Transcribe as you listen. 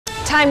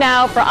Time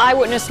now for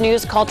Eyewitness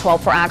News Call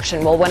 12 for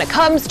action. Well, when it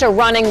comes to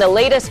running, the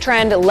latest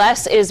trend,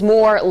 less is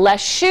more,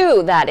 less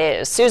shoe, that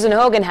is. Susan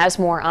Hogan has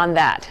more on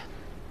that.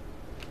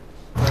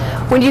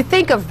 When you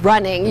think of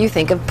running, you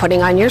think of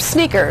putting on your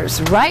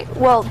sneakers, right?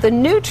 Well, the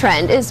new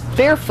trend is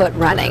barefoot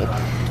running,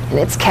 and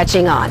it's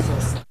catching on.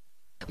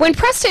 When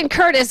Preston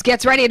Curtis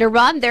gets ready to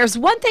run, there's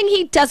one thing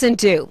he doesn't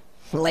do: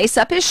 lace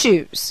up his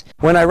shoes.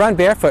 When I run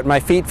barefoot, my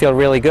feet feel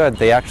really good.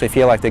 They actually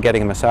feel like they're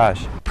getting a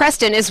massage.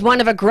 Preston is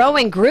one of a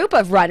growing group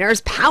of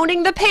runners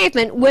pounding the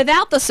pavement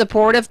without the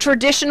support of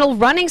traditional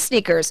running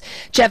sneakers.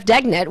 Jeff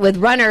Degnet with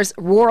Runner's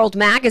World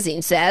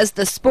magazine says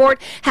the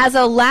sport has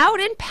a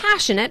loud and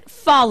passionate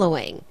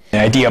following. The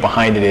idea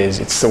behind it is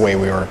it's the way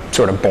we were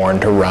sort of born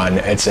to run.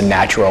 It's a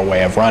natural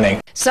way of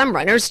running. Some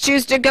runners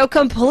choose to go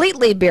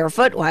completely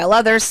barefoot, while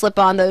others slip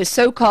on those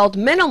so-called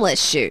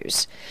minimalist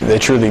shoes. The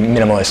truly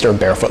minimalist or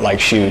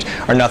barefoot-like shoes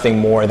are nothing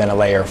more than a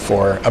layer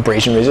for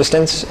abrasion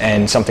resistance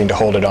and something to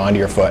hold it onto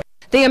your foot.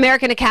 The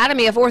American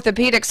Academy of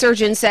Orthopedic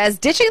Surgeons says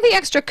ditching the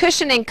extra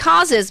cushioning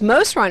causes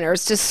most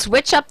runners to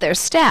switch up their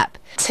step.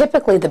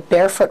 Typically, the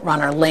barefoot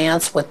runner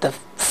lands with the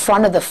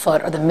front of the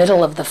foot or the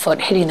middle of the foot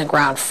hitting the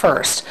ground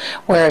first,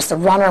 whereas the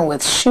runner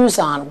with shoes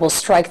on will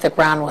strike the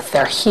ground with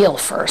their heel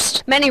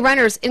first. Many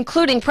runners,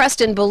 including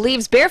Preston,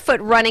 believes barefoot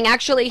running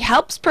actually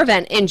helps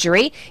prevent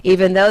injury,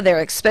 even though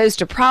they're exposed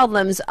to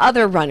problems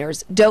other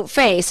runners don't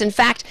face. In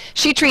fact,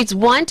 she treats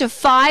 1 to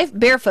 5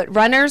 barefoot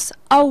runners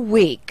a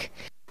week.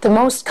 The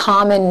most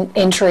common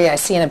injury I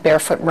see in a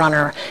barefoot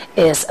runner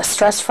is a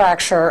stress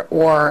fracture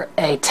or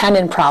a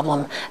tendon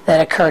problem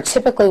that occur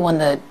typically when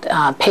the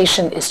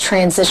patient is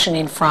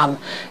transitioning from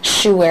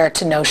shoe wear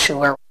to no shoe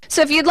wear.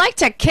 So if you'd like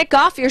to kick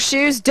off your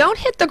shoes, don't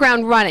hit the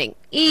ground running.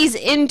 Ease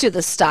into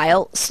the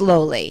style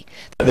slowly.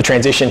 The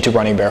transition to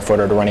running barefoot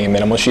or to running in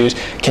minimal shoes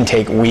can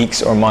take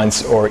weeks or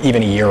months or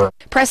even a year.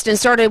 Preston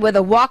started with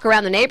a walk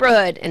around the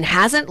neighborhood and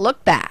hasn't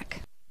looked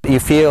back.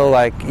 You feel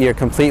like you're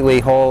completely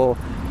whole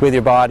with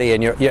your body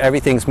and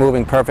everything's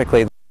moving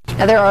perfectly.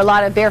 Now, there are a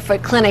lot of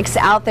barefoot clinics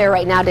out there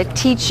right now to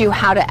teach you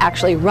how to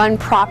actually run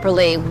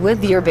properly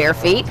with your bare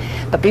feet.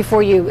 But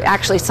before you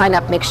actually sign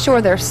up, make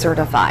sure they're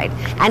certified.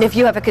 And if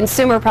you have a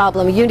consumer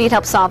problem you need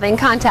help solving,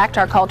 contact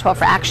our Call 12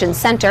 for Action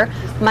Center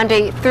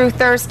Monday through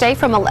Thursday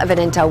from 11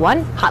 until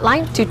 1.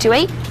 Hotline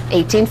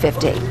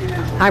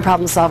 228-1850. I'm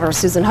problem solver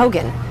Susan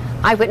Hogan,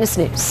 Eyewitness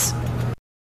News.